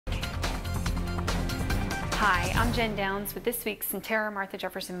Hi, I'm Jen Downs with this week's Sentara Martha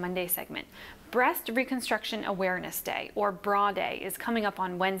Jefferson Monday segment. Breast Reconstruction Awareness Day, or BRA Day, is coming up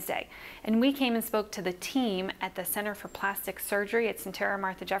on Wednesday, and we came and spoke to the team at the Center for Plastic Surgery at Sentara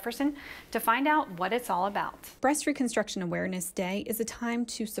Martha Jefferson to find out what it's all about. Breast Reconstruction Awareness Day is a time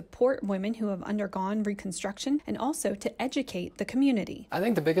to support women who have undergone reconstruction and also to educate the community. I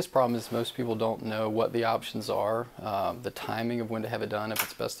think the biggest problem is most people don't know what the options are, the timing of when to have it done, if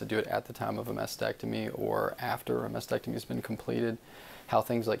it's best to do it at the time of a mastectomy or after a mastectomy has been completed, how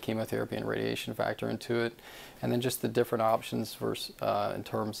things like chemotherapy and radiation factor into it, and then just the different options versus, in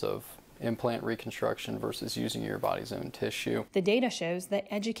terms of implant reconstruction versus using your body's own tissue. The data shows that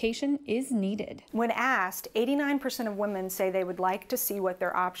education is needed. When asked, 89% of women say they would like to see what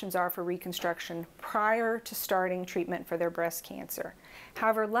their options are for reconstruction prior to starting treatment for their breast cancer.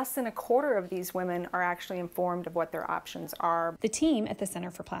 However, less than a quarter of these women are actually informed of what their options are. The team at the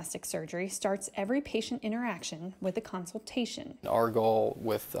Center for Plastic Surgery starts every patient interaction with a consultation. Our goal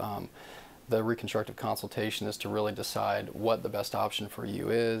with the reconstructive consultation is to really decide what the best option for you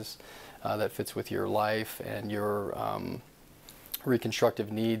is that fits with your life and your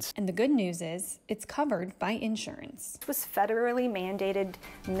reconstructive needs. And the good news is it's covered by insurance. This was federally mandated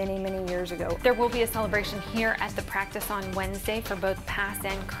many years ago. There will be a celebration here at the practice on Wednesday for both past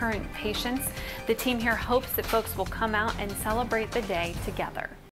and current patients. The team here hopes that folks will come out and celebrate the day together.